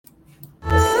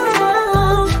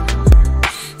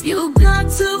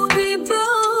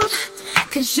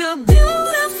'Cause you're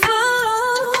beautiful.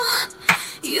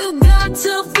 You got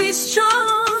to be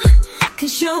strong.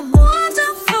 'Cause you're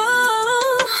wonderful.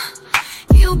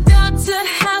 You got to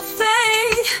have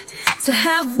faith, to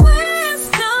have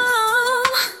wisdom.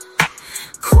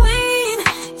 Queen,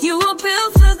 you were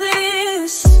built for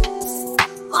this.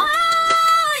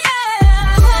 Oh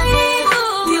yeah,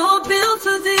 Queen, you were built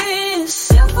for this.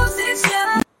 Built for this,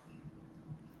 yeah.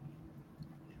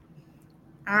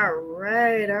 All right.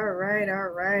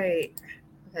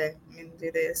 Okay, I'm gonna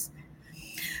do this.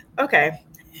 Okay,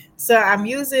 so I'm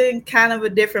using kind of a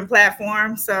different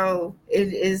platform, so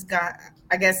it is got.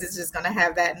 I guess it's just gonna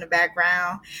have that in the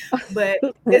background, but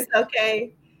it's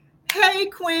okay. Hey,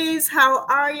 Queens, how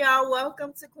are y'all?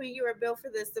 Welcome to Queen You Are Built for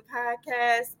This, the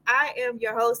podcast. I am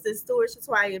your host and steward,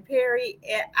 Shatwaya Perry,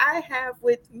 and I have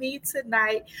with me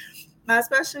tonight my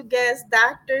special guest,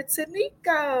 Dr.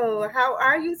 Tyniko. How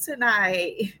are you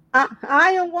tonight?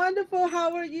 I am wonderful.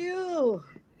 How are you?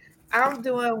 I'm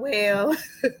doing well.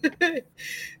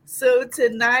 So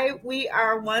tonight we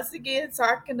are once again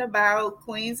talking about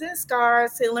Queens and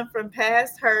Scars, healing from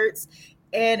past hurts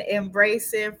and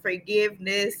embracing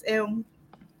forgiveness. And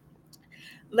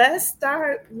let's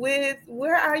start with,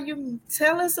 where are you?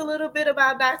 Tell us a little bit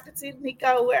about Dr.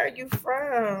 Tyniko. Where are you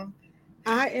from?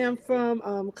 I am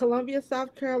from Columbia,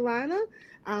 South Carolina.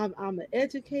 I'm an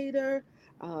educator.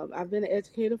 I've been an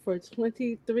educator for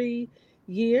 23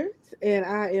 years, and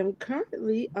I am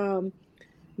currently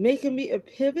making me a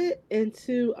pivot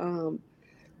into well,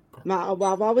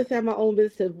 I've always had my own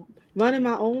business, running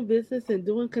my own business and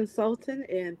doing consulting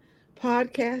and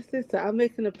podcasting. So I'm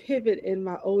making a pivot in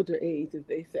my older age, as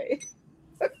they say.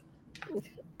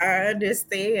 I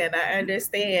understand.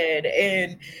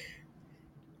 And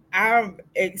I'm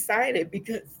excited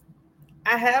because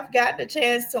I have gotten a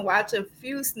chance to watch a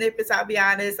few snippets. I'll be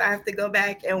honest. I have to go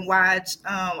back and watch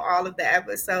all of the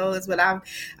episodes, but I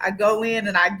go in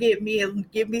and I give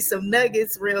me some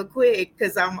nuggets real quick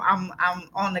because I'm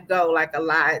on the go like a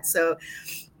lot. So,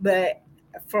 but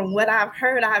from what I've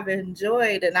heard, I've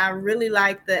enjoyed, and I really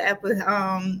like the episode.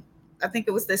 I think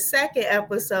it was the second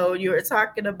episode. You were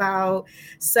talking about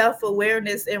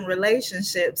self-awareness in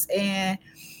relationships, and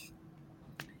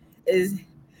is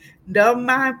don't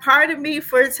mind, pardon me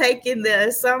for taking the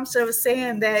assumption of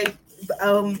saying that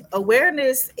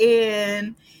awareness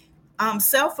and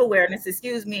self-awareness,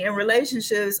 excuse me, in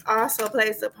relationships also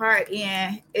plays a part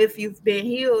in if you've been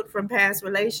healed from past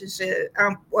relationship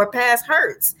or past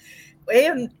hurts,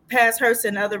 and past hurts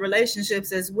in other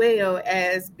relationships, as well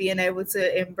as being able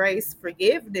to embrace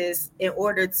forgiveness in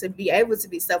order to be able to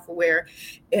be self-aware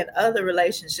in other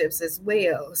relationships as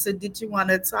well. So did you want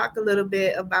to talk a little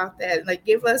bit about that? Like,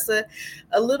 give us a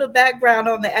little background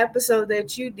on the episode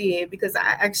that you did, because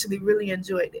I actually really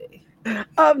enjoyed it.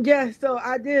 Yeah, so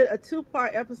I did a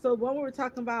two-part episode. One, we were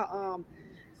talking about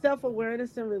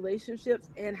self-awareness in relationships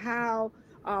and how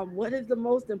what is the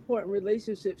most important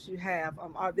relationships you have?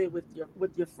 Are they with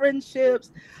your friendships?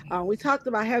 We talked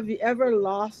about, have you ever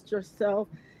lost yourself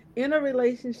in a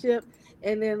relationship?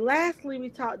 And then lastly, we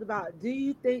talked about, do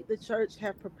you think the church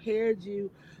have prepared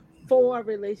you for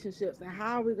relationships, and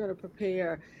how are we going to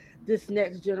prepare this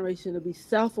next generation to be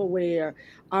self-aware,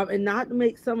 and not to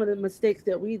make some of the mistakes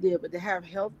that we did, but to have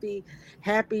healthy,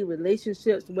 happy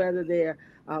relationships, whether they're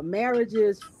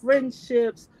marriages,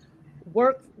 friendships,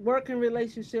 working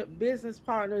relationship, business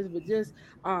partners, but just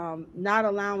not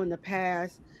allowing the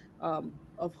past of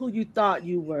who you thought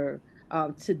you were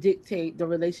to dictate the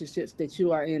relationships that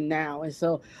you are in now. And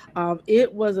so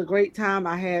it was a great time.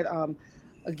 I had a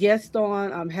guest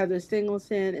on, Heather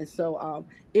Singleton, and so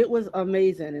it was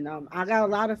amazing. And I got a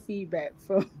lot of feedback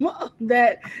from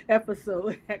that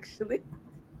episode, actually.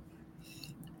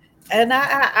 And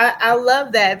I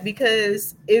love that,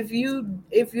 because if you're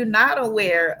not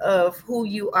aware of who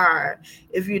you are,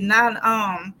 if you're not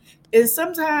and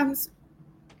sometimes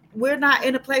we're not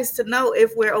in a place to know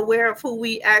if we're aware of who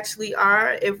we actually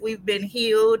are, if we've been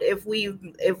healed, if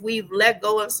we've let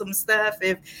go of some stuff,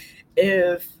 if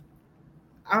it's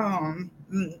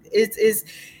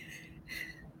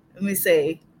let me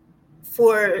say,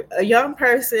 for a young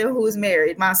person who's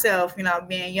married, myself,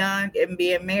 being young and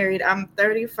being married, I'm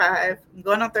 35, I'm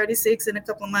going on 36 in a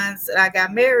couple of months, and I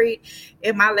got married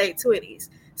in my late 20s.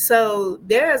 So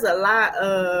there's a lot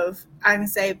of, I can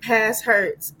say, past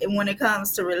hurts when it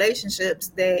comes to relationships,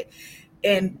 that,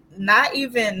 and not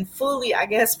even fully, I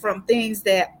guess, from things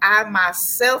that I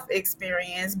myself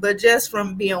experienced, but just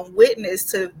from being witness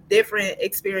to different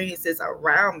experiences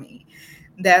around me.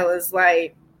 That was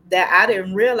like, that I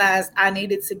didn't realize I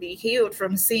needed to be healed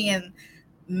from, seeing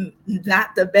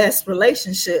not the best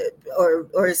relationship,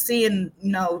 or seeing,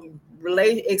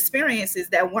 experiences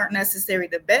that weren't necessarily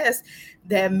the best,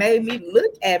 that made me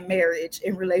look at marriage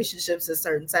and relationships a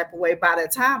certain type of way by the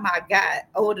time I got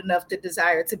old enough to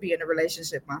desire to be in a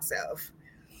relationship myself.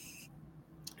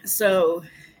 So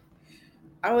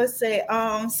I would say,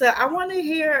 so I want to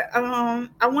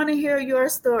hear your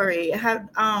story.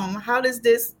 How does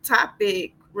this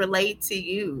topic relate to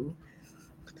you?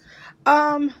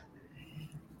 Um,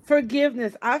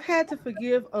 Forgiveness. I've had to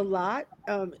forgive a lot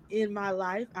in my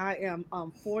life. I am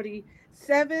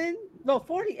 47, no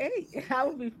 48. I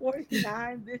will be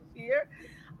 49 this year.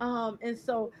 And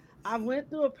so I went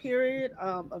through a period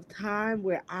of time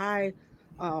where I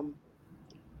um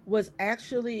was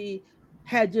actually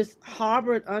had just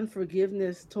harbored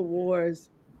unforgiveness towards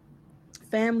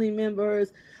family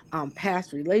members,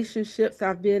 past relationships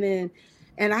I've been in,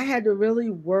 and I had to really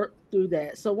work through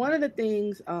that. So one of the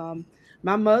things,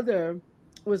 my mother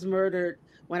was murdered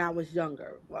when I was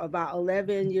younger, about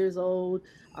 11 years old.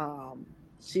 Um,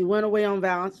 she went away on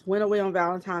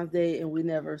Valentine's Day, and we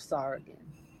never saw her again.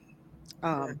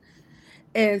 Yeah. Um,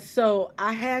 and so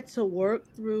I had to work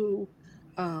through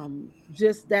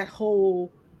just that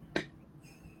whole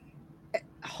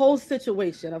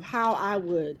situation of how I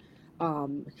would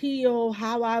heal,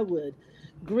 how I would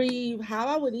grieve, how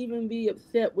I would even be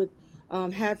upset with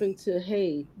having to,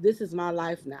 hey, this is my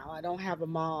life now. I don't have a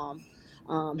mom,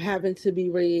 having to be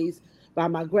raised by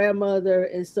my grandmother.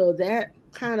 And so that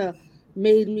kind of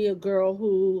made me a girl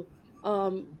who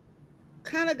um,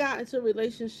 kind of got into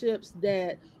relationships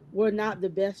that were not the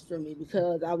best for me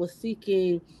because I was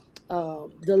seeking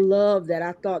the love that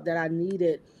I thought that I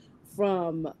needed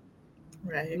from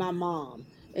Right. my mom.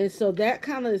 And so that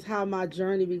kind of is how my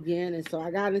journey began. And so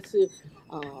I got into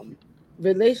um,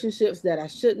 relationships that I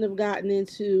shouldn't have gotten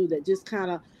into that just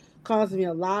kind of caused me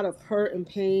a lot of hurt and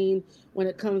pain when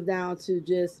it comes down to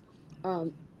just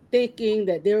um, thinking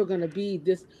that they were going to be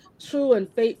this true and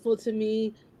faithful to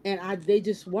me. And they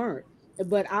just weren't.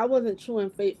 But I wasn't true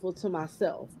and faithful to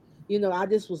myself. You know, I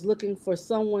just was looking for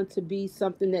someone to be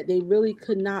something that they really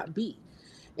could not be.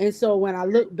 And so when I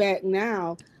look back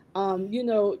now,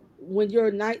 when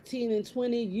you're 19 and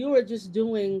 20, you are just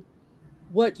doing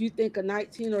what you think a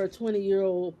 19 or a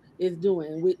 20-year-old is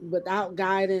doing without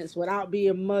guidance, without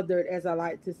being mothered, as I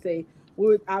like to say.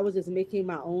 I was just making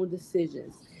my own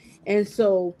decisions. And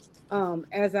so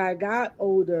as I got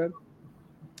older,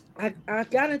 I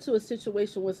got into a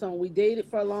situation with someone. We dated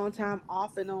for a long time,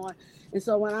 off and on. And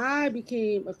so when I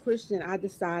became a Christian, I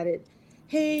decided,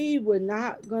 hey, we're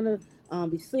not gonna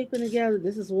be sleeping together.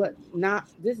 This is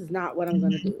not what I'm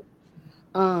gonna Mhm. do.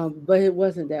 But it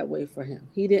wasn't that way for him.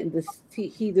 He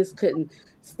just couldn't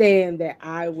stand that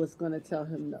I was gonna tell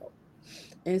him no.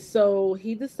 And so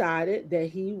he decided that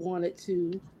he wanted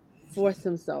to force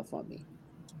himself on me.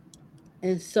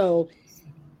 And so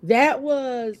that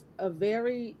was a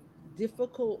very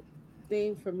difficult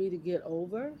thing for me to get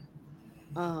over.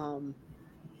 Um,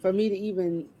 for me to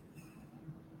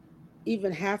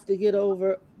even have to get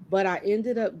over, but I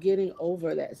ended up getting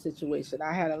over that situation.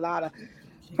 I had a lot of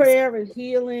Jesus. prayer and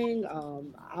healing.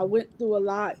 I went through a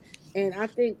lot, and I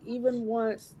think even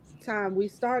once time we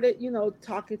started,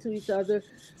 talking to each other,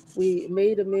 we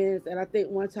made amends. And I think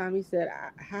one time he said,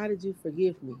 "How did you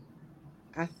forgive me?"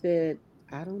 I said,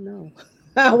 I don't know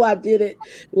how I did it.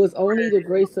 It was only the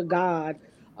grace of God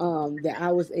that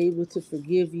I was able to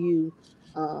forgive you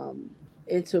um,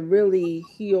 and to really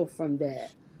heal from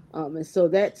that. And so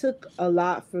that took a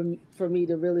lot for me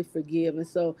to really forgive. And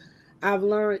so I've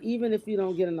learned, even if you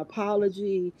don't get an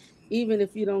apology, even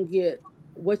if you don't get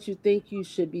what you think you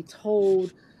should be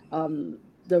told,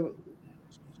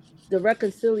 the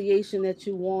reconciliation that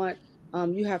you want,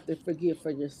 you have to forgive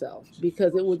for yourself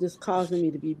because it was just causing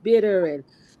me to be bitter and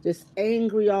just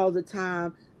angry all the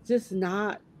time, just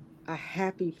not a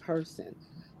happy person.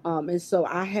 And so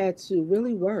I had to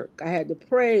really work. I had to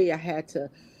pray. I had to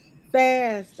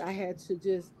fast. I had to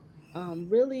just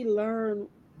really learn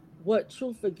what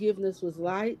true forgiveness was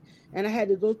like. And I had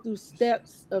to go through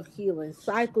steps of healing,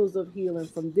 cycles of healing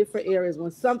from different areas.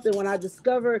 When I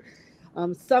discovered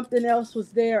something else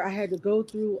was there, I had to go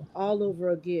through all over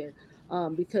again.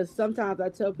 Because sometimes I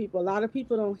tell people, a lot of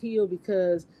people don't heal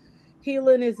because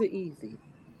healing isn't easy.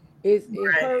 It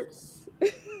Right. hurts,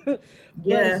 but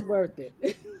Yeah. it's worth it.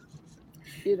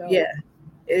 you know. Yeah.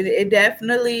 It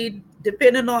definitely,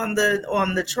 depending on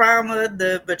the trauma,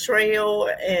 the betrayal,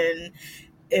 and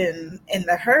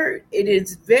the hurt, it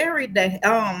is very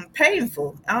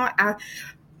painful.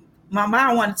 My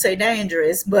mind wanted to say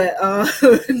dangerous, but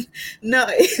no.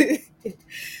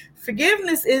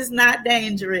 Forgiveness is not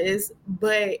dangerous,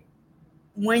 but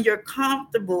when you're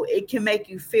comfortable, it can make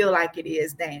you feel like it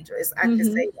is dangerous. I can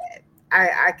Hmm. say that.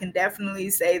 I can definitely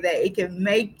say that it can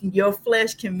make your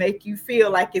flesh can make you feel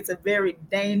like it's a very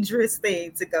dangerous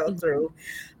thing to go through.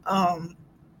 Um,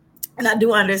 and I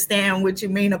do understand what you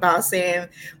mean about saying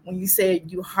when you said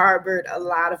you harbored a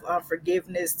lot of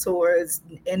unforgiveness towards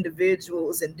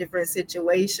individuals in different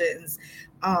situations.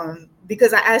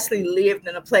 Because I actually lived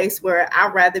in a place where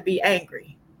I'd rather be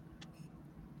angry.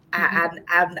 I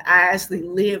actually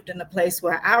lived in a place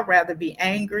where I'd rather be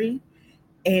angry.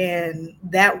 And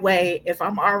that way, if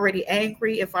I'm already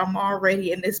angry, if I'm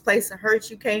already in this place of hurt,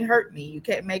 you can't hurt me. You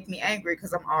can't make me angry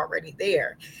because I'm already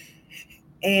there.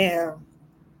 And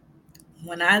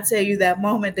when I tell you that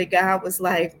moment that God was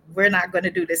like, we're not going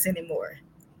to do this anymore.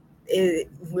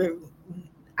 We're,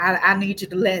 I need you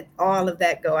to let all of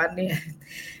that go. I need,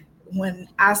 when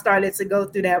I started to go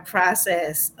through that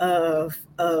process of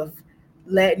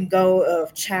letting go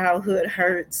of childhood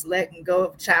hurts, letting go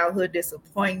of childhood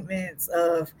disappointments,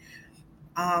 of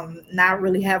not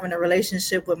really having a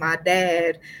relationship with my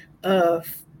dad,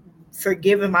 of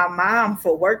forgiving my mom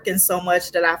for working so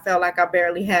much that I felt like I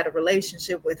barely had a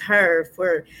relationship with her,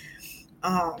 for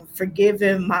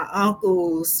forgiving my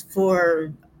uncles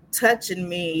for touching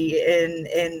me,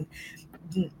 and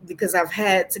because I've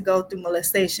had to go through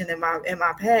molestation in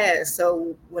my past.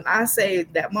 So when I say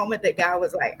that moment that God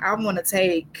was like, I'm gonna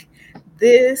take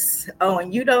this, oh,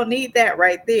 and you don't need that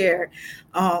right there,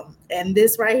 and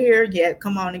this right here, yeah,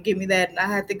 come on and give me that. And I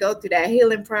had to go through that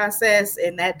healing process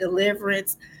and that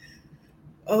deliverance.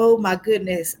 Oh my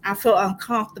goodness, I felt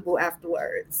uncomfortable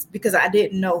afterwards because I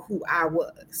didn't know who I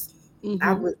was. Mm-hmm.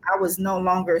 I was no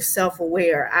longer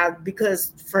self-aware. I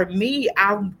Because for me,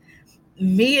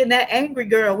 me and that angry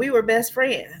girl, we were best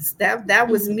friends. That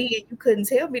was Mm-hmm. me, and you couldn't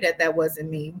tell me that that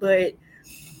wasn't me. But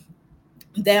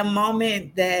that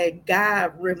moment that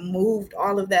God removed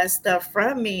all of that stuff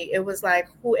from me, it was like,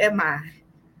 who am I?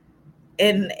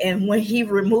 And when He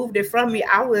removed it from me,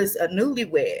 I was a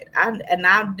newlywed.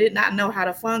 I did not know how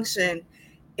to function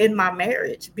in my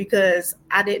marriage because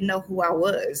I didn't know who I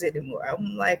was anymore.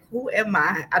 I'm like, who am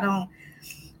I? I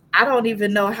don't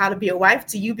even know how to be a wife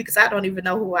to you because I don't even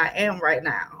know who I am right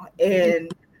now.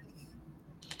 And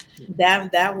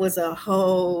that was a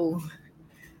whole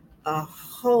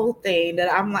thing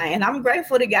that I'm like, and I'm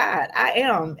grateful to God. I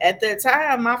am. At the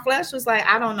time, my flesh was like,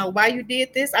 I don't know why you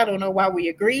did this. I don't know why we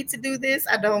agreed to do this.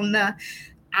 I don't know.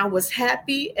 I was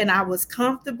happy and I was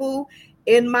comfortable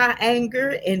in my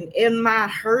anger and in my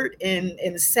hurt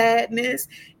and sadness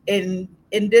and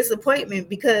disappointment,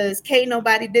 because can't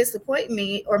nobody disappoint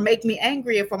me or make me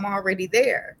angry if I'm already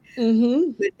there.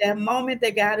 Mm-hmm. But that moment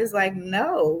that God is like,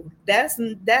 no, that's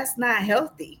not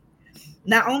healthy.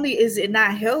 Not only is it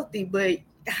not healthy, but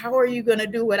how are you going to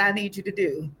do what I need you to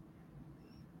do?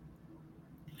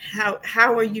 How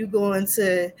are you going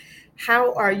to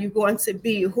how are you going to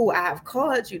be who I've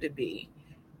called you to be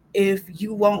if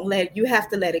you won't you have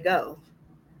to let it go.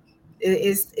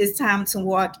 It's time to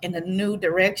walk in a new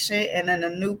direction and in a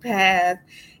new path,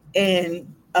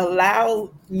 and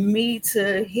allow me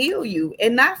to heal you,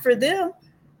 and not for them.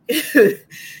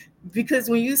 Because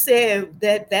when you said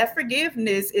that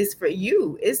forgiveness is for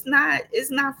you, it's not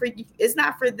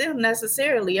for them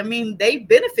necessarily. I mean, they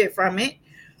benefit from it,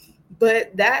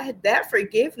 but that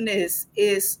forgiveness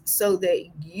is so that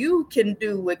you can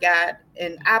do what God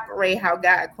and operate how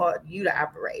God called you to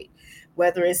operate,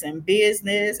 whether it's in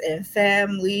business and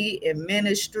family and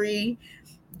ministry,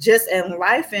 just in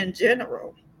life in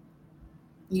general.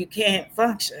 You can't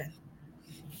function.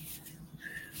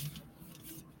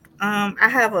 I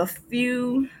have a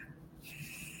few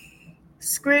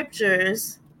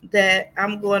scriptures that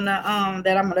I'm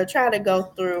gonna try to go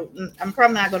through. I'm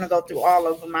probably not gonna go through all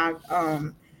of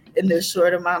them in this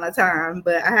short amount of time,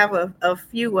 but I have a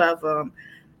few of them.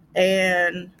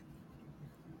 And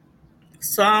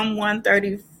Psalm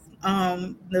 130,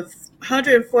 the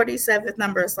 147th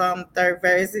number of Psalm, third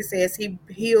verse, it says He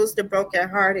heals the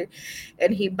brokenhearted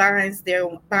and He binds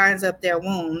up their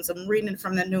wounds. I'm reading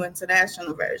from the New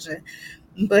International Version,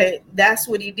 but that's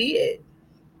what He did.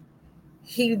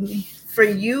 He For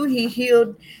you, he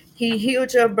healed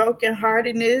your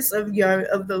brokenheartedness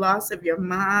of the loss of your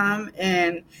mom,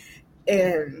 and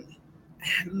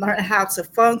learn how to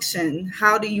function.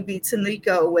 How do you be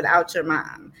Tyniko without your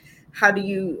mom? How do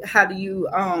you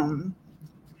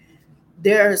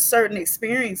there are certain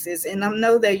experiences, and I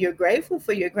know that you're grateful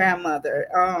for your grandmother,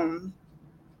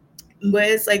 but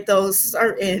it's like those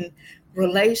certain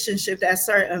relationship, that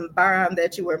certain bond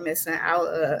that you were missing out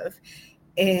of,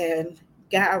 and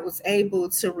God was able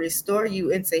to restore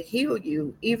you and to heal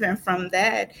you even from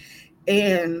that.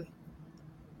 And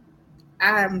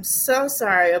I'm so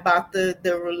sorry about the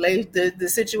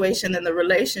situation in the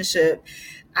relationship.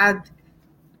 I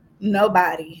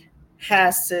Nobody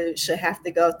should have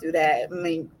to go through that. I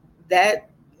mean, that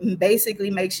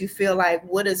basically makes you feel like,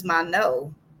 what is my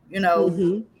no? You know,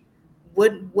 Mm-hmm.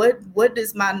 what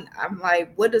does my I'm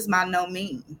like, what does my no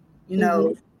mean? You Mm-hmm.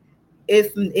 know,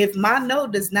 if my no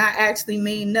does not actually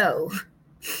mean no,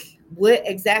 what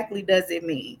exactly does it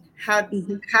mean?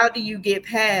 Mm-hmm. How do you get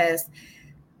past,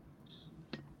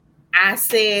 I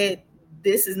said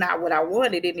this is not what I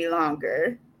wanted any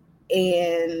longer,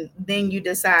 and then you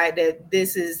decide that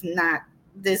this is not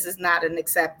an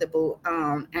acceptable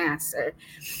answer.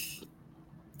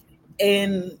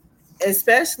 And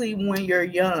especially when you're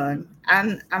young,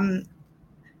 I'm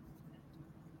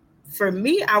for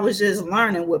me, I was just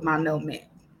learning what my no meant.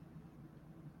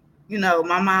 You know,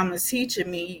 my mom is teaching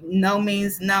me no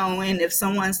means no, and if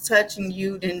someone's touching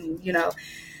you, then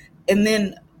and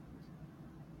then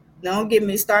don't get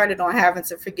me started on having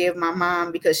to forgive my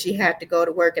mom because she had to go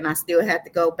to work and I still had to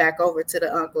go back over to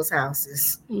the uncles'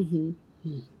 houses. Mm-hmm.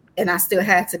 And I still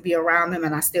had to be around them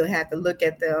and I still had to look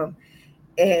at them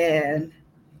and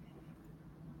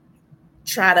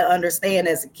try to understand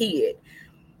as a kid,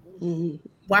 Mm-hmm.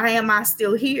 why am I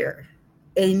still here?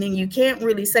 And then you can't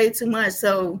really say too much.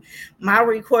 So my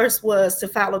recourse was to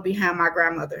follow behind my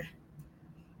grandmother,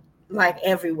 like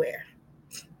everywhere,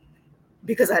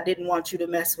 because I didn't want you to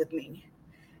mess with me.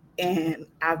 And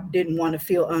I didn't want to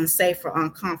feel unsafe or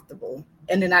uncomfortable.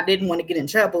 And then I didn't want to get in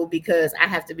trouble because I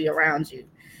have to be around you.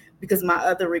 Because my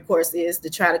other recourse is to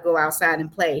try to go outside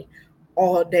and play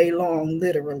all day long,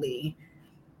 literally,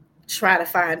 try to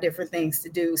find different things to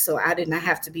do so I did not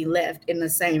have to be left in the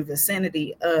same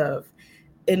vicinity of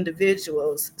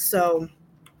individuals. So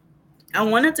I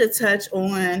wanted to touch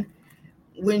on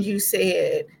when you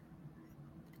said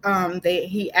that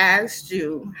he asked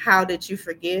you, how did you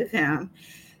forgive him?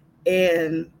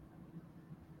 And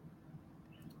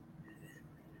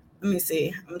let me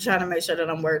see. I'm trying to make sure that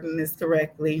I'm wording this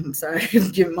correctly. I'm sorry,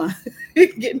 I'm getting my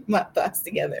getting my thoughts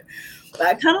together. But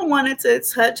I kind of wanted to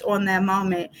touch on that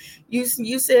moment. You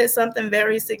said something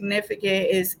very significant.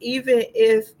 Is even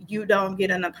if you don't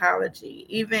get an apology,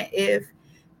 even if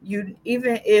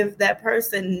that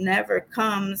person never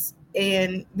comes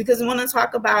in, because we want to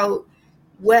talk about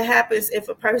what happens if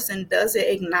a person doesn't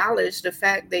acknowledge the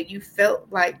fact that you felt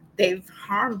like they've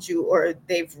harmed you or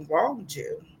they've wronged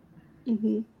you.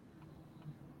 Mm-hmm.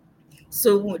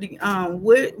 So,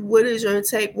 what is your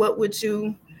take? What would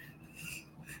you?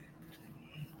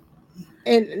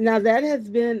 And now that has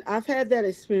been, I've had that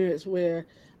experience where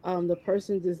the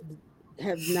person just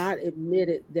have not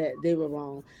admitted that they were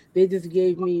wrong. They just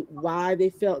gave me why they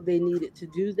felt they needed to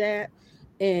do that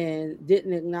and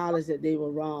didn't acknowledge that they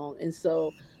were wrong. And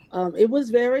so it was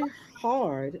very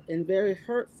hard and very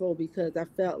hurtful because I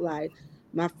felt like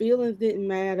my feelings didn't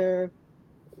matter.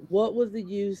 What was the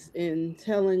use in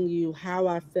telling you how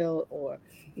I felt or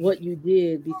what you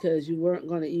did because you weren't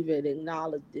going to even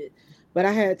acknowledge it? But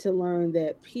I had to learn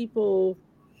that people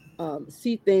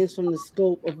see things from the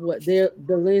scope of what the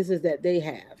lenses that they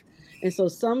have, and so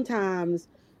sometimes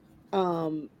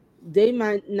um, they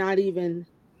might not even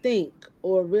think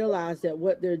or realize that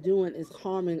what they're doing is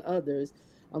harming others.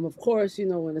 Of course,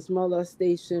 when it's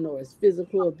molestation or it's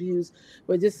physical abuse,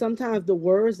 but just sometimes the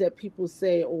words that people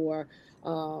say or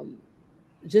um,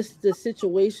 just the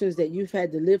situations that you've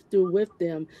had to live through with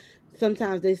them,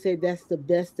 sometimes they say that's the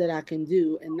best that I can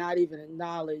do and not even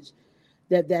acknowledge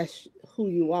that that's who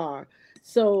you are.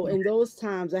 So in those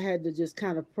times, I had to just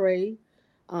kind of pray.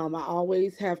 I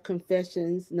always have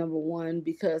confessions, number one,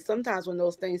 because sometimes when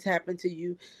those things happen to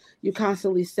you, you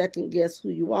constantly second guess who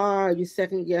you are. You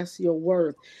second guess your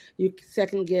worth. You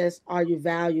second guess, are you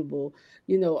valuable?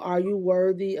 Are you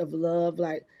worthy of love?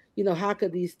 Like, how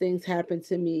could these things happen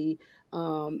to me?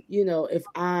 If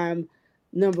I'm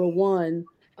number one,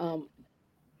 um,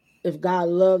 if God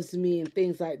loves me and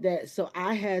things like that. So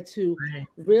I had to Right.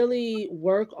 really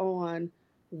work on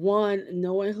one,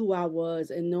 knowing who I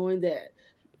was and knowing that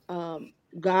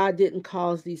God didn't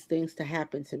cause these things to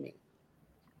happen to me.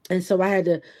 And so I had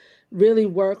to really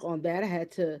work on that.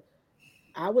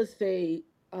 I would say,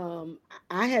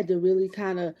 I had to really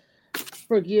kind of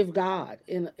forgive God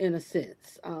in a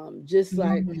sense. Just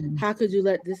like, Mhm. how could you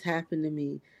let this happen to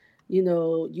me? You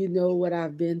know what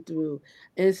I've been through,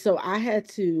 and so I had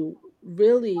to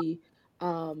really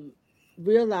um,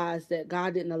 realize that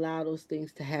God didn't allow those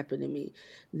things to happen to me.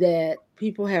 That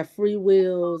people have free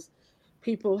wills.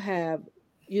 People have,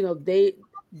 you know,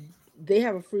 they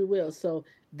have a free will, so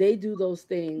they do those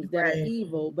things that are Right.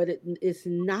 evil. But it's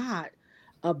not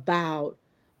about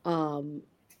um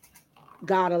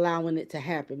God allowing it to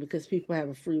happen, because people have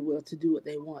a free will to do what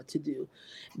they want to do.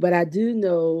 But I do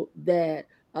know that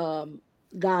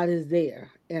God is there,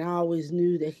 and I always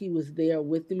knew that He was there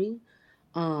with me,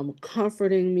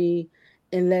 comforting me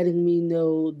and letting me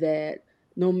know that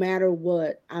no matter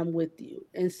what, I'm with you.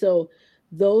 And so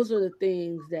those are the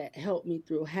things that help me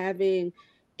through having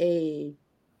a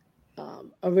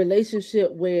a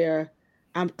relationship where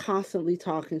I'm constantly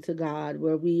talking to God,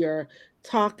 where we are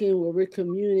talking, where we're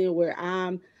communing, where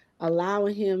I'm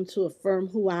allowing Him to affirm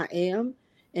who I am,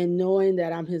 and knowing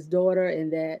that I'm His daughter,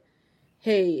 and that,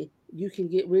 hey,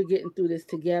 we're getting through this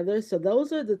together. So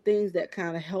those are the things that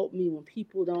kind of help me when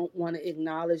people don't want to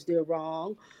acknowledge they're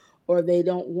wrong, or they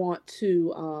don't want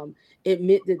to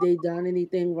admit that they've done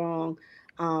anything wrong.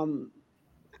 Um,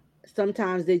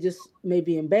 Sometimes they just may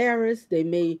be embarrassed. They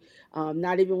may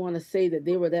not even want to say that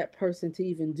they were that person to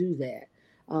even do that.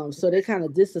 So they kind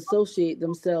of disassociate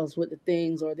themselves with the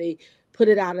things, or they put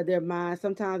it out of their mind.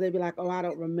 Sometimes they be like, "Oh, I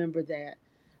don't remember that,"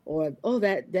 or "Oh,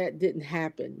 that didn't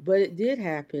happen," but it did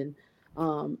happen.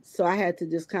 So I had to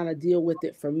just kind of deal with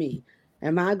it for me.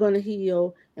 Am I going to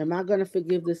heal? Am I going to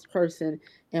forgive this person?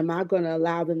 Am I going to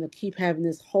allow them to keep having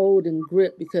this hold and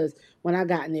grip? Because when I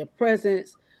got in their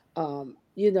presence,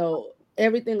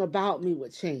 everything about me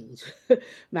would change.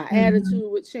 My Mhm.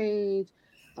 attitude would change.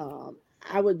 Um,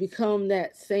 I would become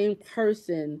that same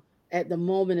person at the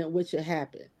moment in which it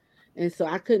happened. And so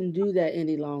I couldn't do that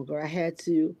any longer. I had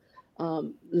to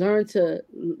learn to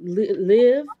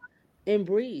live and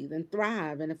breathe and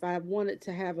thrive. And if I wanted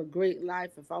to have a great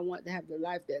life, if I wanted to have the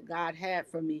life that God had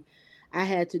for me, I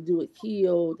had to do it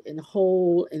healed and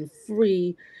whole and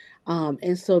free.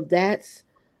 And so that's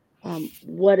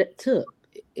what it took.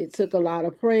 It took a lot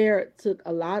of prayer. It took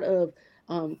a lot of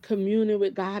communing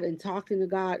with God and talking to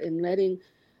God, and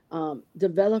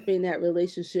developing that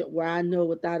relationship where I know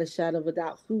without a shadow of a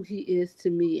doubt who He is to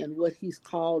me and what He's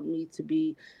called me to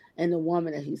be, and the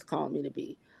woman that He's called me to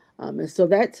be. And so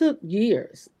that took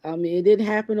years. I mean, it didn't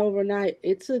happen overnight.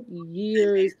 It took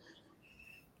years.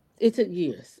 It took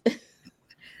years.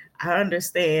 I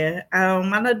understand.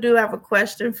 I do have a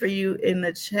question for you in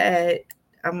the chat.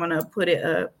 I'm gonna put it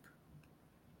up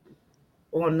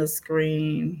on the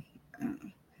screen. Uh,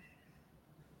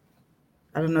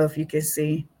 I don't know if you can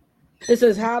see. It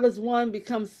says, "How does one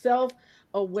become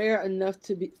self-aware enough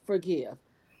to forgive?"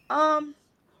 Um,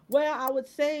 well, I would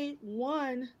say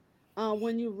one,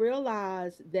 when you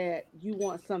realize that you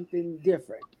want something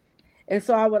different, and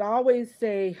so I would always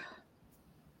say,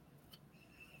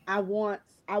 I want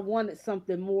I wanted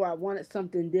something more. I wanted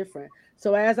something different.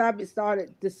 So as I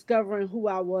started discovering who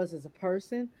I was as a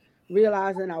person,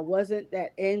 realizing I wasn't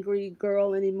that angry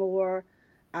girl anymore,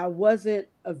 I wasn't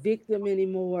a victim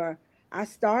anymore. I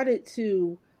started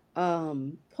to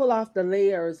pull off the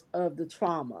layers of the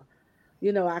trauma.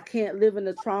 I can't live in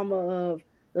the trauma of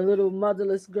the little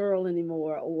motherless girl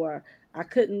anymore, or I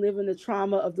couldn't live in the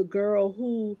trauma of the girl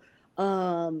who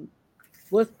um,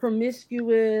 was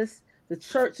promiscuous, the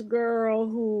church girl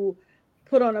who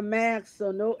put on a mask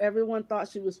so no everyone thought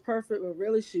she was perfect, but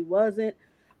really she wasn't.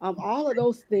 All of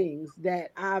those things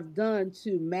that I've done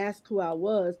to mask who I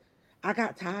was, I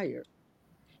got tired.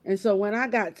 And so when I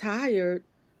got tired,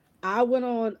 I went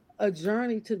on a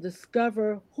journey to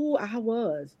discover who I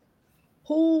was,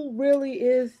 who really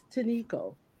is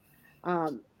Tyniko.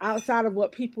 Outside of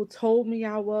what people told me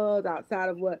I was, outside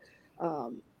of what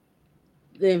um,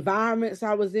 the environments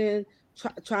I was in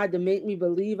tried to make me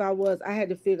believe I was, I had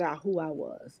to figure out who I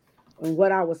was and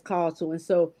what I was called to. And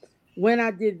so when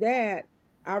I did that,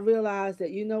 I realized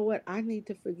that, you know what, I need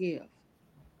to forgive.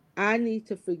 I need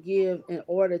to forgive in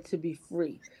order to be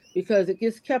free, because it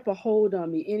just kept a hold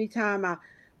on me. Anytime I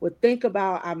would think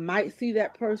about I might see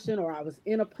that person, or I was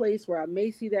in a place where I may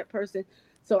see that person.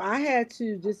 So I had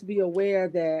to just be aware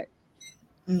that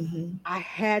Hmm. I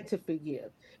had to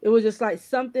forgive. It was just like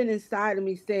something inside of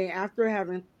me saying, after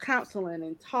having counseling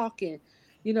and talking,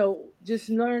 just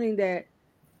learning that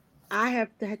I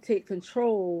have to take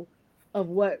control of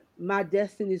what my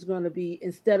destiny is going to be,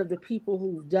 instead of the people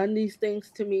who've done these things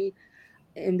to me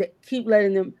and keep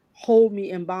letting them hold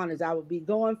me in bondage. I would be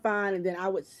going fine, and then I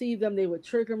would see them, they would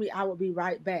trigger me, I would be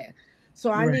right back. So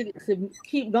I Right. needed to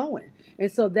keep going. And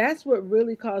so that's what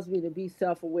really caused me to be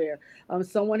self aware.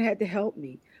 Someone had to help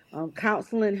me.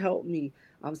 Counseling helped me.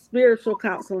 Spiritual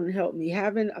counseling helped me.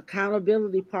 Having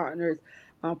accountability partners,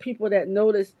 people that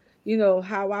noticed,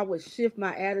 how I would shift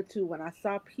my attitude when I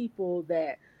saw people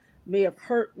that may have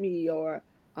hurt me, or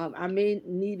I may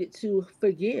needed to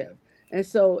forgive. And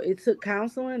so it took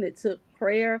counseling, it took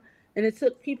prayer, and it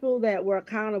took people that were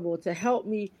accountable to help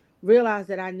me realize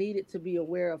that I needed to be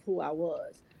aware of who I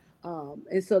was.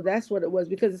 And so that's what it was,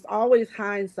 because it's always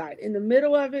hindsight. In the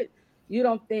middle of it, you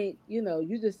don't think,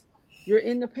 you're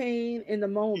in the pain in the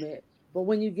moment. But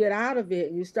when you get out of it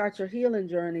and you start your healing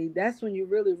journey, that's when you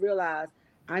really realize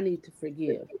I need to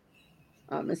forgive.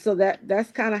 And so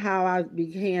that's kind of how I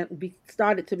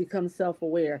started to become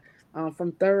self-aware,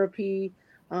 from therapy,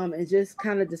 and just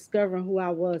kind of discovering who I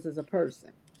was as a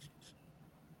person.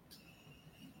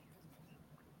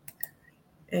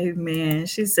 Amen.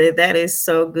 She said that is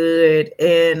so good.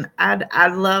 And I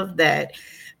love that.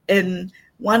 And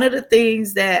one of the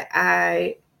things that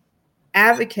I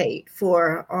advocate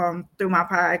for through my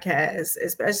podcast,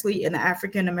 especially in the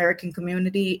African American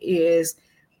community, is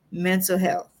mental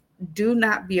health. Do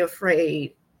not be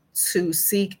afraid to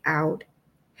seek out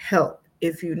help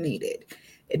if you need it.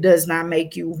 It does not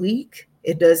make you weak.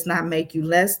 It does not make you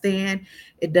less than.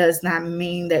 It does not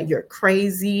mean that you're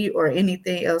crazy or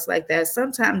anything else like that.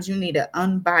 Sometimes you need an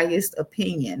unbiased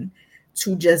opinion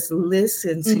to just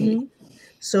listen to you Mm-hmm.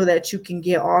 so that you can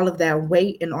get all of that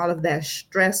weight and all of that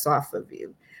stress off of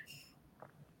you.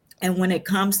 And when it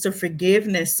comes to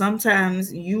forgiveness,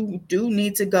 sometimes you do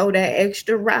need to go that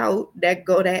extra route, that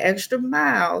extra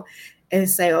mile and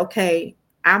say, okay,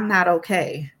 I'm not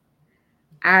okay.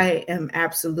 I am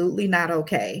absolutely not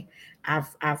okay.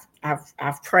 I've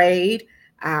prayed.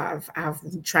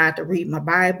 I've tried to read my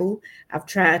Bible. I've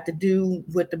tried to do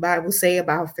what the Bible say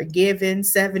about forgiving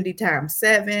 70 times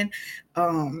 7.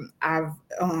 I've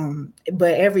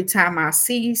but every time I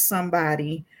see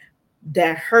somebody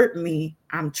that hurt me,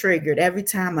 I'm triggered. Every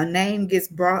time a name gets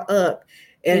brought up,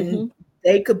 and Mm-hmm.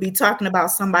 they could be talking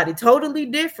about somebody totally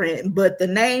different, but the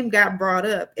name got brought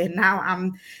up, and now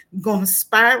I'm going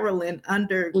spiraling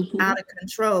under Mm-hmm. out of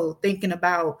control, thinking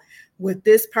about what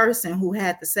this person who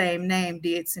had the same name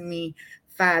did to me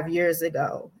 5 years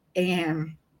ago.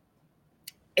 And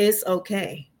it's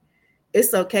okay.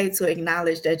 It's okay to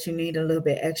acknowledge that you need a little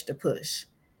bit extra push,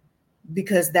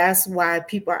 because that's why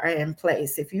people are in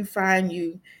place. If you find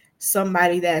you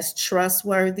somebody that's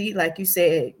trustworthy, like you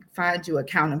said, find you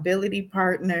accountability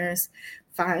partners,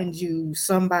 find you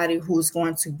somebody who's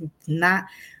going to not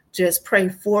just pray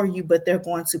for you, but they're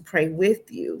going to pray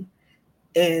with you.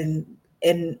 And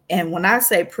and when I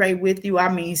say pray with you,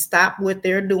 I mean stop what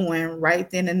they're doing right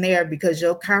then and there, because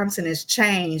your countenance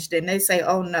changed and they say,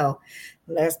 oh no,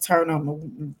 let's turn on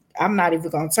the, I'm not even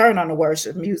gonna turn on the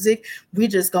worship music. We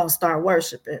just gonna start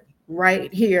worshiping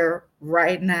right here,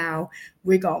 right now.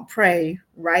 We're gonna pray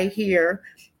right here,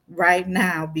 right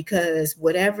now, because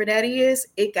whatever that is,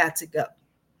 it got to go.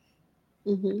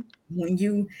 Mm-hmm. when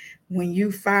you when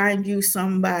you find you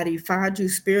somebody, find you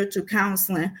spiritual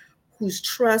counseling who's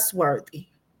trustworthy,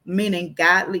 meaning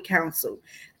godly counsel.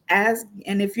 As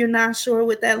and if you're not sure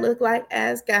what that look like,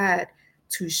 ask God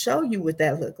to show you what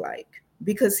that look like,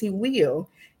 because he will,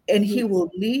 and he Mm-hmm.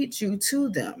 will lead you to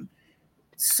them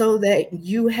so that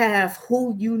you have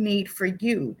who you need for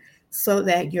you, so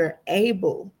that you're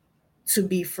able to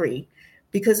be free.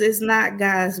 Because it's not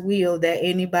God's will that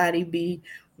anybody be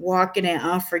walking in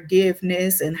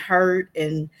unforgiveness and hurt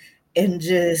and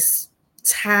just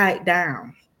tied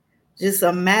down. Just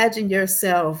imagine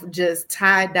yourself just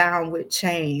tied down with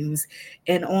chains,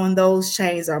 and on those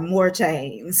chains are more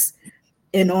chains,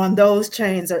 and on those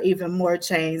chains are even more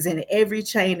chains, and every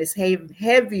chain is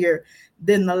heavier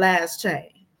than the last chain.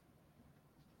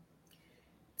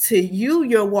 To you,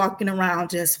 you're walking around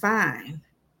just fine,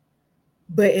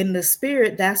 but in the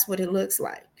spirit, that's what it looks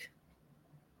like.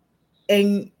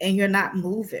 And you're not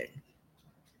moving,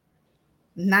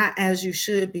 not as you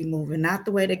should be moving, not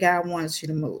the way that God wants you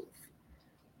to move.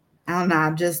 I don't know,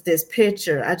 I'm just this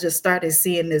picture. I just started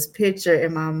seeing this picture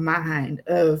in my mind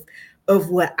of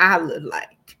what I look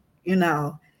like, you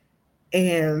know.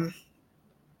 And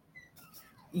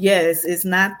yes, it's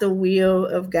not the will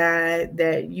of God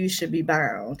that you should be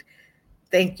bound.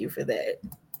 Thank you for that.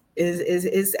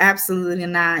 Is absolutely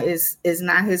not, is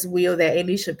not his will that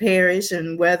any should perish,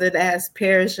 and whether that's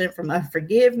perishing from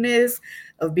unforgiveness,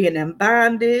 of being in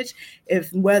bondage,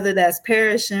 if whether that's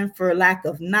perishing for lack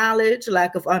of knowledge,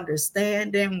 lack of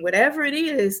understanding, whatever it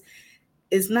is,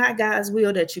 it's not God's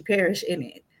will that you perish in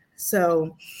it.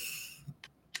 So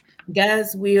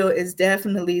God's will is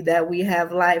definitely that we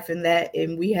have life,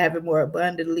 and we have it more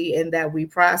abundantly, and that we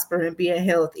prosper and be in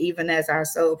health even as our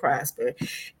soul prosper.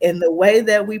 And the way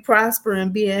that we prosper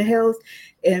and be in health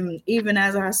and even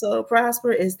as our soul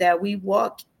prosper is that we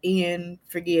walk in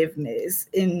forgiveness.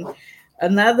 And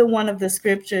another one of the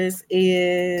scriptures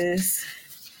is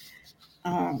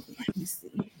let me see.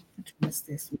 Which one is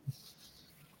this?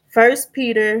 First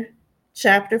Peter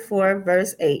chapter 4,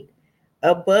 verse 8.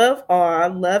 Above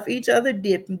all, love each other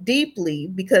deeply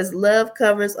because love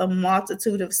covers a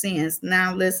multitude of sins.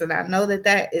 Now, listen, I know that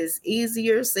that is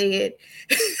easier said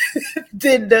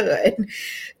than done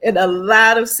in a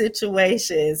lot of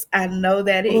situations. I know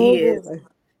that it Oh is. boy.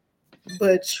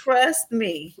 But trust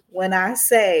me when I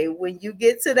say, when you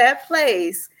get to that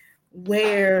place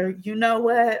where, you know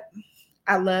what,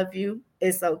 I love you,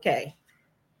 it's okay.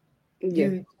 Yeah.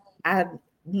 You, I,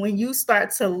 when you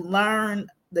start to learn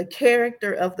the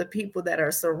character of the people that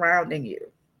are surrounding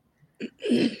you,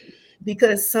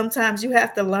 because sometimes you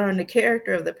have to learn the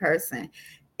character of the person.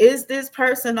 Is this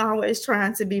person always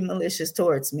trying to be malicious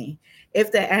towards me?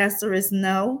 If the answer is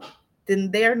no, then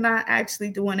they're not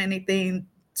actually doing anything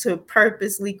to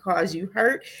purposely cause you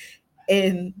hurt.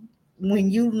 And when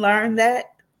you learn that,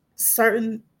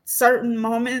 certain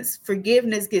moments,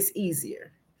 forgiveness gets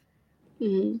easier.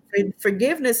 Hmm.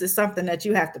 Forgiveness is something that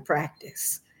you have to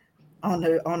practice on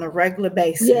a regular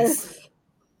basis.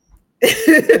 Yes.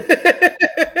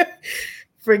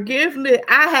 Forgiveness,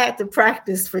 I had to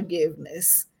practice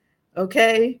forgiveness.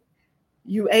 Okay?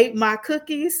 You ate my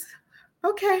cookies.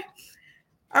 Okay.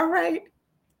 All right.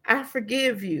 I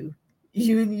forgive you.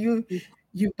 You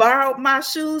borrowed my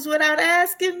shoes without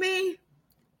asking me.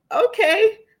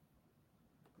 Okay.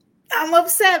 I'm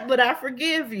upset, but I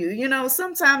forgive you. You know,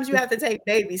 sometimes you have to take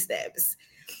baby steps.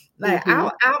 Like Hmm.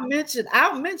 I'll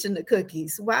mention the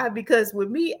cookies. Why? Because with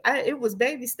me, it was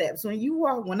baby steps.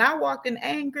 When I walked in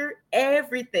anger,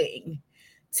 everything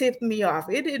tipped me off.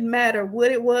 It didn't matter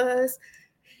what it was.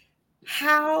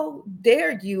 How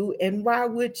dare you and why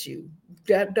would you?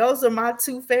 Those are my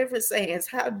two favorite sayings.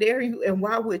 How dare you and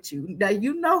why would you? Now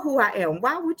you know who I am.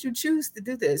 Why would you choose to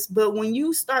do this? But when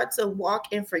you start to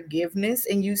walk in forgiveness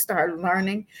and you start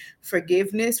learning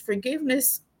forgiveness,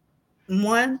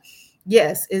 one,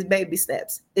 yes, is baby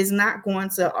steps. It's not going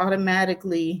to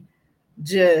automatically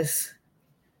just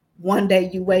one day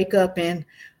you wake up and,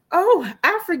 oh,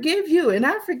 I forgive you and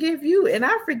I forgive you and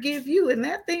I forgive you. And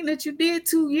that thing that you did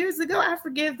 2 years ago, I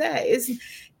forgive that.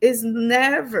 It's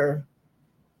never,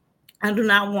 I do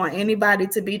not want anybody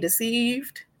to be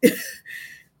deceived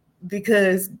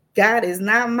because God is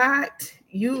not mocked.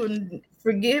 You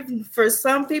forgive, for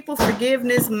some people,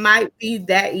 forgiveness might be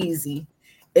that easy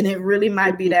and it really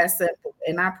might be that simple.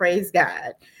 And I praise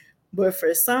God. But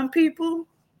for some people,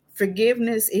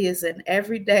 forgiveness is an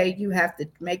everyday you have to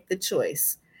make the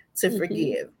choice to Hmm.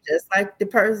 forgive.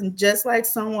 Just like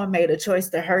someone made a choice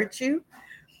to hurt you,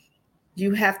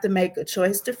 you have to make a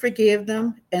choice to forgive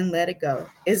them and let it go.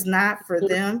 It's not for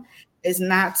them. It's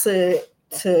not to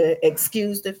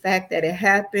excuse the fact that it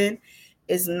happened.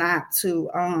 It's not to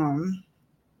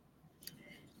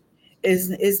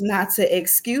is not to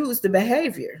excuse the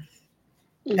behavior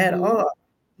at Hmm. all.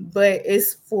 But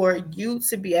it's for you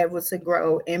to be able to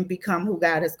grow and become who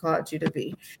God has called you to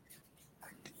be.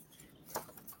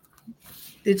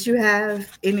 Did you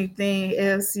have anything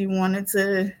else you wanted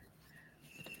to?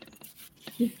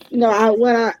 No,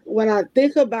 when I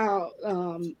think about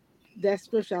that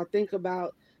scripture, I think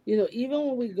about, even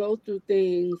when we go through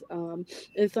things,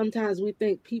 and sometimes we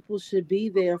think people should be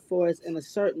there for us in a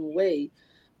certain way,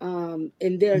 and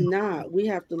they're not. We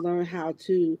have to learn how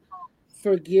to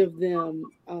forgive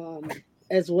them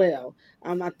as well.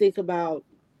 I think about,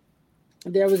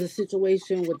 there was a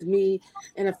situation with me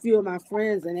and a few of my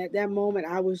friends, and at that moment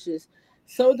I was just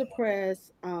so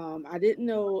depressed. I didn't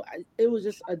know, it was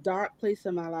just a dark place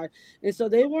in my life, and so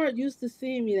they weren't used to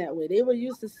seeing me that way. They were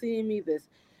used to seeing me this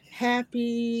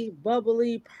happy,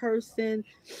 bubbly person,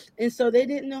 and so they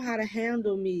didn't know how to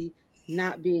handle me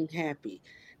not being happy.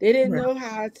 They didn't Right. know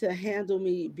how to handle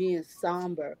me being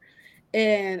somber.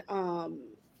 And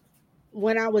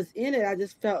when I was in it, I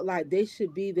just felt like they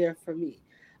should be there for me,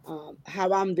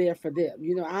 how I'm there for them.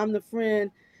 I'm the friend.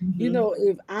 Mhm.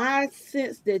 If I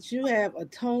sense that you have a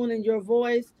tone in your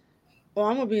voice, oh,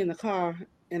 I'm gonna be in the car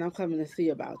and I'm coming to see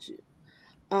about you.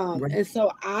 Right. And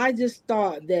so I just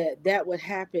thought that that would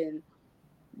happen,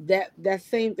 that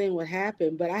same thing would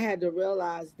happen. But I had to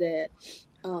realize that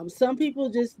some people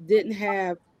just didn't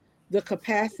have the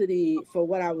capacity for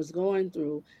what I was going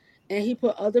through, and he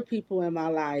put other people in my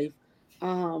life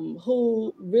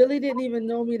who really didn't even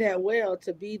know me that well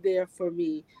to be there for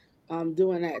me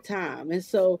during that time. And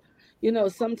so,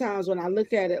 sometimes when I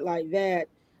look at it like that,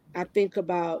 I think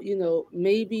about,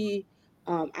 maybe.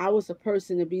 I was a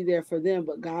person to be there for them,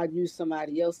 but God used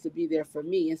somebody else to be there for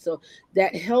me. And so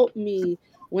that helped me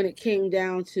when it came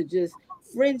down to just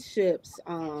friendships,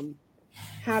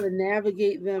 how to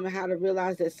navigate them, and how to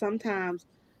realize that sometimes,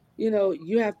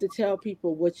 you have to tell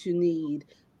people what you need,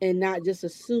 and not just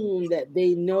assume that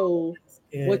they know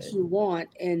what Good. you want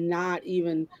and not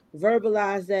even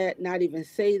verbalize that, not even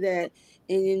say that,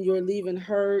 and then you're leaving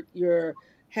hurt, you're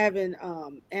having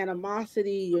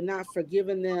animosity, you're not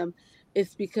forgiving them.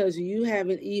 It's because you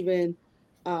haven't even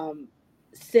um,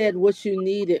 said what you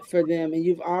needed for them, and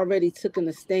you've already taken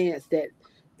a stance that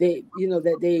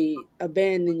they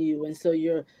abandon you, and so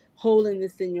you're holding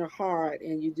this in your heart,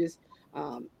 and you just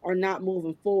are not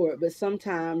moving forward. But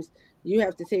sometimes you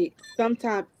have to take some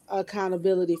type of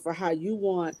accountability for how you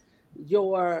want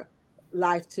your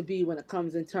life to be when it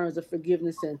comes in terms of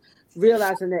forgiveness, and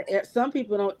realizing that some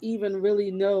people don't even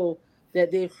really know that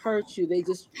they've hurt you. They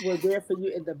just were there for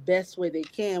you in the best way they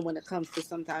can when it comes to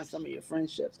sometimes some of your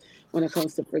friendships, when it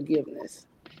comes to forgiveness.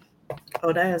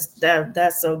 Oh,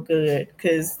 that's so good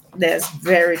because that's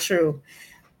very true.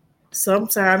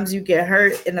 Sometimes you get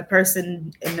hurt and the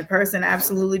person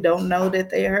absolutely don't know that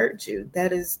they hurt you.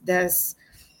 That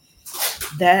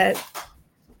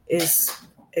is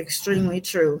extremely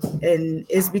true, and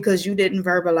it's because you didn't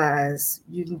verbalize,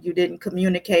 you didn't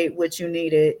communicate what you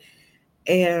needed.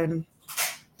 And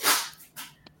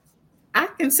I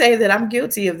can say that I'm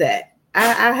guilty of that.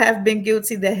 I have been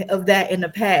guilty of that in the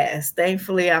past.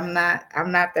 Thankfully, I'm not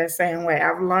that same way.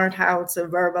 I've learned how to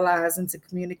verbalize and to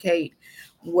communicate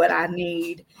what I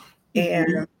need,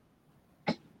 Hmm.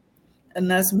 and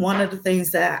that's one of the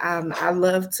things that I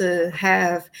love to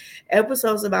have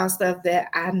episodes about stuff that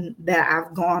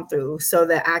I've gone through, so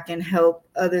that I can help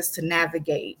others to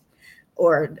navigate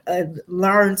or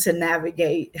learn to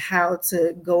navigate how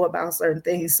to go about certain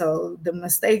things. So the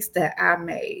mistakes that I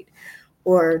made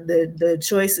or the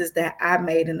choices that I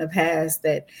made in the past,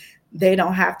 that they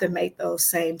don't have to make those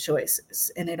same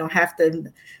choices, and they don't have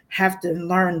to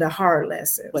learn the hard Way.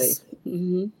 lessons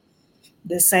Hmm.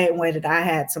 the same way that I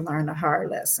had to learn the hard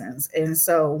lessons. And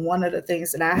so one of the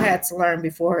things that I had to learn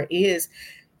before is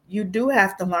you do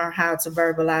have to learn how to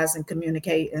verbalize and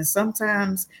communicate. And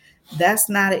sometimes that's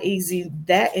not an easy,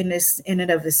 that in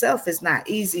and of itself is not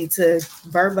easy to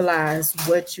verbalize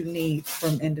what you need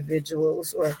from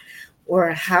individuals, or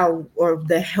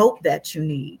the help that you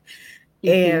need. Hmm.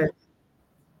 And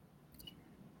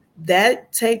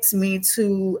that takes me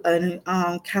to an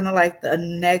kind of like the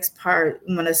next part.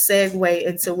 I'm going to segue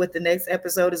into what the next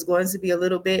episode is going to be a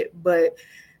little bit, but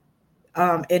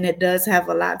and it does have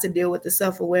a lot to deal with the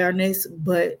self-awareness,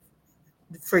 but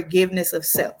forgiveness of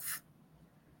self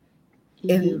Hmm.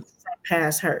 in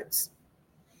past hurts.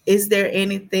 Is there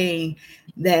anything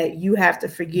that you have to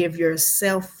forgive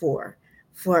yourself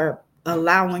for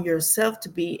allowing yourself to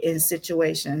be in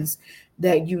situations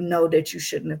that you know that you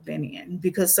shouldn't have been in?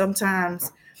 Because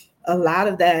sometimes a lot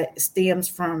of that stems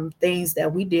from things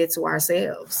that we did to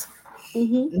ourselves.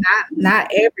 Hmm.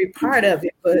 Not every part of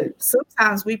it, but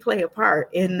sometimes we play a part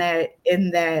in that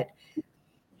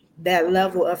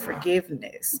level of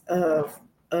forgiveness of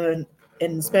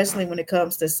and especially when it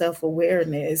comes to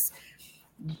self-awareness.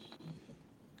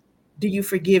 Do you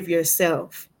forgive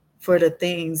yourself for the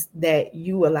things that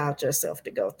you allowed yourself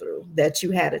to go through, that you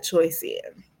had a choice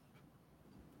in?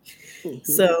 Hmm.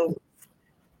 So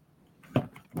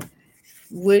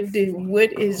what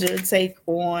is your take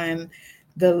on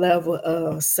the level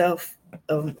of self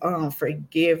of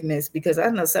forgiveness? Because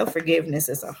I know self forgiveness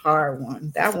is a hard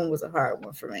one. That one was a hard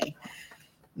one for me.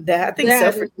 That I think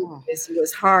That is why.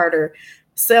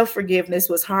 self forgiveness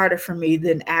was harder for me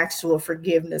than actual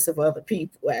forgiveness of other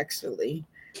people. Actually,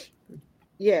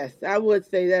 Yes, I would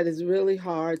say that is really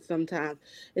hard sometimes,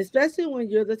 especially when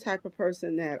you're the type of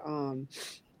person that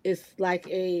it's like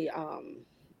a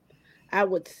I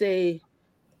would say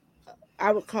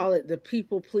I would call it the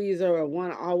people pleaser, or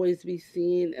want to always be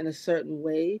seen in a certain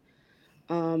way.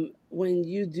 When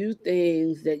you do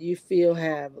things that you feel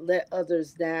have let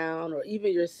others down or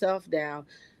even yourself down,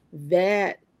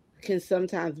 that can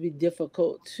sometimes be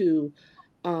difficult to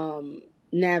um,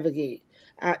 navigate.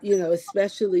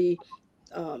 Especially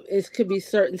it could be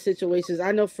certain situations.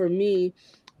 I know for me,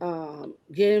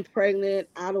 getting pregnant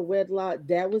out of wedlock,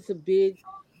 that was a big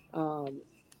um,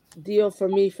 deal for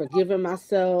me. Forgiving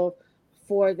myself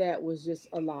for that was just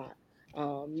a lot.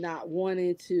 Not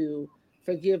wanting to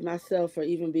forgive myself for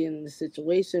even being in the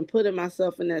situation, putting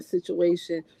myself in that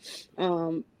situation.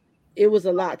 Um, it was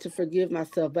a lot to forgive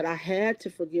myself, but I had to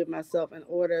forgive myself in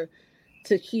order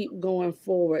to keep going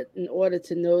forward, in order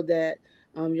to know that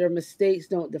your mistakes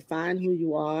don't define who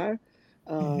you are.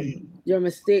 Your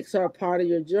mistakes are a part of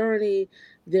your journey,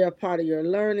 they're a part of your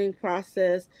learning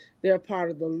process, they're a part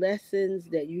of the lessons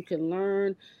that you can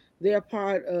learn, they're a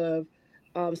part of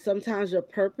sometimes your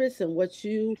purpose and what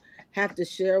you have to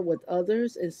share with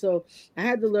others. And so I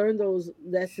had to learn those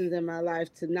lessons in my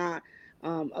life to not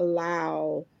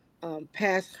allow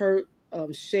past hurt,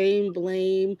 shame,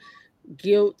 blame,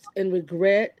 guilt, and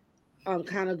regret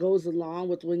kind of goes along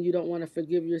with when you don't want to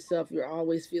forgive yourself. You're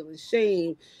always feeling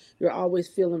shame. You're always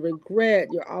feeling regret.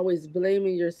 You're always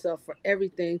blaming yourself for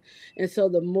everything. And so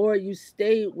the more you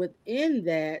stay within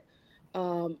that,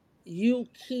 you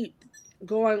keep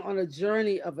going on a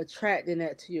journey of attracting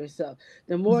that to yourself.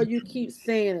 The more you keep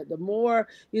saying it, the more,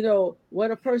 what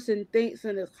a person thinks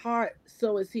in his heart,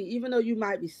 so is he. Even though you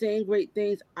might be saying great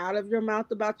things out of your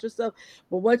mouth about yourself,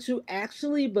 but what you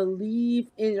actually believe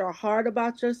in your heart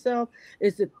about yourself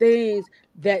is the things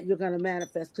that you're going to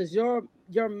manifest, because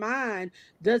your mind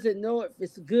doesn't know if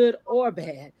it's good or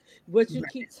bad. What you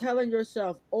keep telling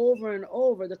yourself over and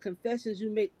over, the confessions you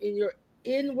make in your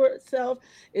inward self,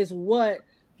 is what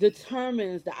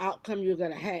determines the outcome you're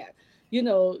going to have. You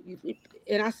know,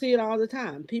 and I see it all the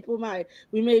time.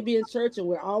 We may be in church and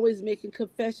we're always making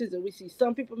confessions, and we see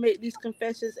some people make these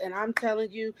confessions, and I'm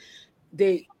telling you,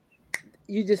 they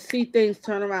you just see things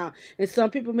turn around. And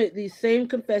some people make these same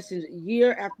confessions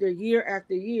year after year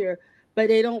after year, but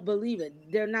they don't believe it.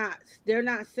 They're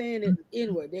not saying it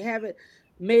inward. They haven't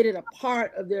made it a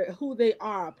part of their who they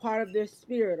are, a part of their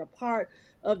spirit, a part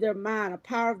of their mind, a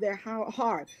part of their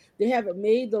heart. They haven't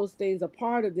made those things a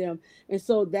part of them. And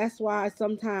so that's why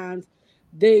sometimes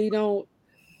they don't,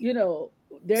 you know,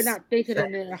 they're not thinking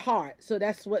in their heart. So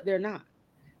that's what they're not.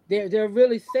 They're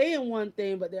really saying one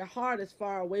thing, but their heart is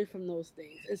far away from those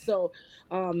things. And so,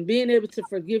 being able to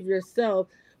forgive yourself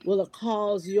will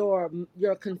cause your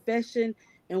confession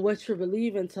and what you're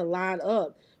believing to line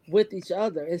up with each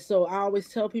other. And so, I always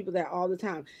tell people that all the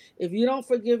time. If you don't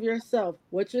forgive yourself,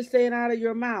 what you're saying out of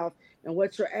your mouth and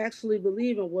what you're actually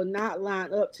believing will not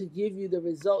line up to give you the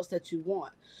results that you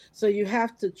want. So you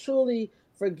have to truly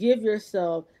forgive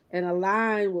yourself and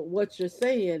align with what you're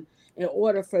saying in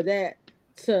order for that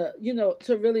to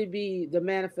really be the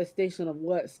manifestation of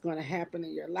what's going to happen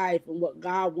in your life and what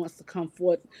God wants to come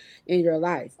forth in your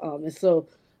life. And so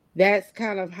that's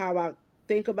kind of how I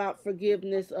think about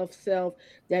forgiveness of self,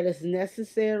 that is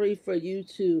necessary for you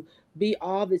to be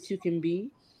all that you can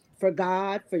be for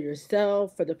God, for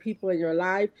yourself, for the people in your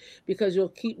life, because you'll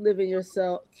keep living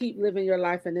your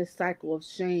life in this cycle of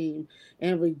shame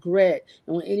and regret.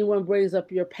 And when anyone brings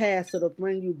up your past, it'll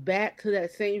bring you back to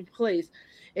that same place,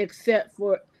 except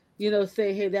for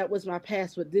say, hey, that was my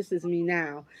past, but this is me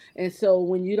now. And so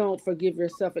when you don't forgive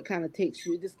yourself, it kind of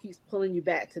it just keeps pulling you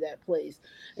back to that place.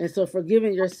 And so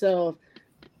forgiving yourself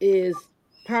is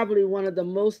probably one of the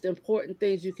most important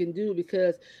things you can do,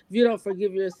 because if you don't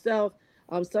forgive yourself,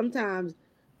 sometimes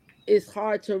it's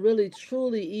hard to really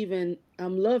truly even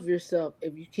love yourself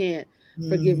if you can't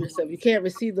forgive yourself. You can't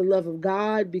receive the love of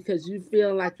God because you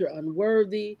feel like you're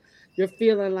unworthy. You're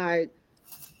feeling like,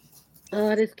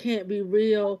 this can't be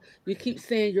real. You keep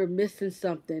saying you're missing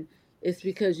something. It's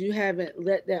because you haven't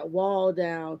let that wall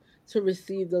down to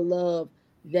receive the love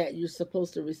that you're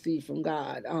supposed to receive from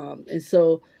God. And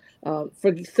so,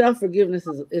 for self forgiveness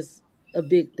is a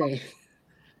big thing.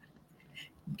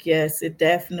 Yes, it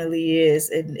definitely is.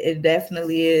 It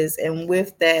definitely is. And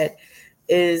with that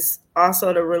is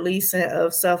also the releasing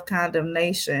of self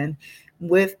condemnation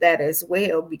with that as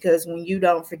well. Because when you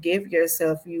don't forgive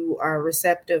yourself, you are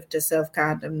receptive to self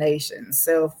condemnation,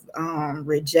 self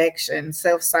rejection,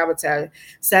 self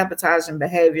sabotaging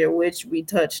behavior, which we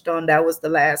touched on. That was the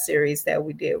last series that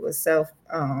we did, was self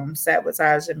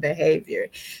sabotaging behavior.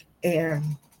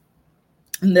 And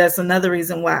that's another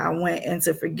reason why I went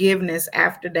into forgiveness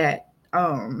after that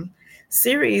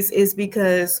series, is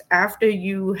because after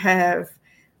you have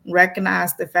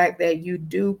recognized the fact that you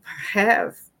do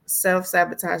have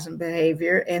self-sabotaging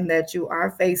behavior and that you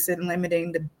are facing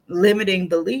limiting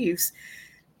beliefs,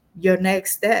 your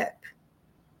next step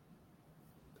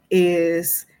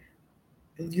is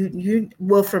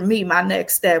well, for me, my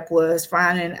next step was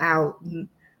finding out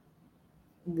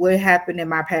what happened in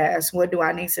my past, what do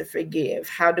I need to forgive,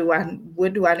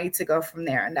 what do I need to go from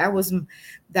there. And that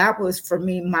was for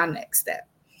me my next step.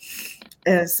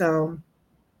 And so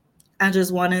I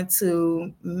just wanted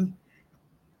to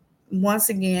once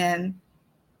again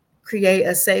create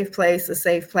a safe place, a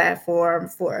safe platform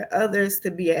for others to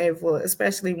be able,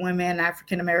 especially women,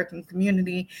 African American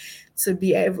community, to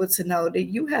be able to know that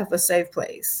you have a safe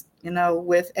place,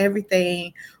 with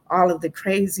everything, all of the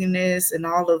craziness and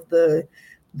all of the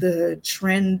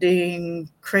trending,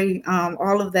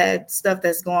 all of that stuff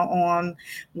that's going on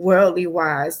worldly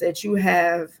wise, that you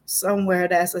have somewhere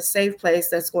that's a safe place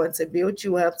that's going to build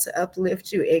you up, to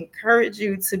uplift you, encourage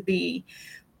you to be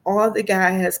all the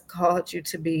God has called you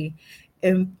to be.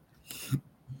 And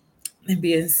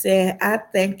being said, I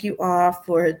thank you all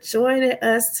for joining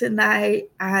us tonight.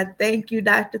 I thank you,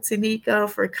 Dr. Tyniko,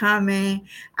 for coming.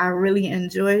 I really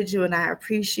enjoyed you and I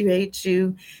appreciate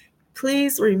you.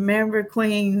 Please remember,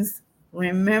 Queens,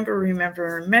 remember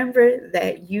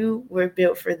that you were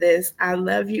built for this. I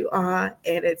love you all.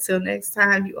 And until next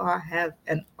time, you all have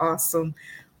an awesome,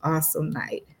 awesome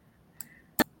night.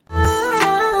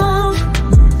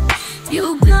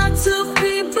 You got to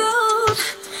be bold,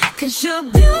 'cause you're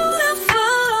beautiful.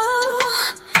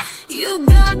 You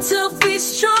got to be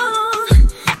strong,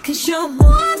 'cause you're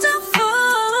wonderful.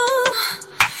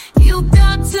 You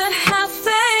got to have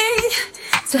faith,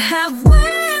 to have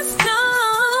will.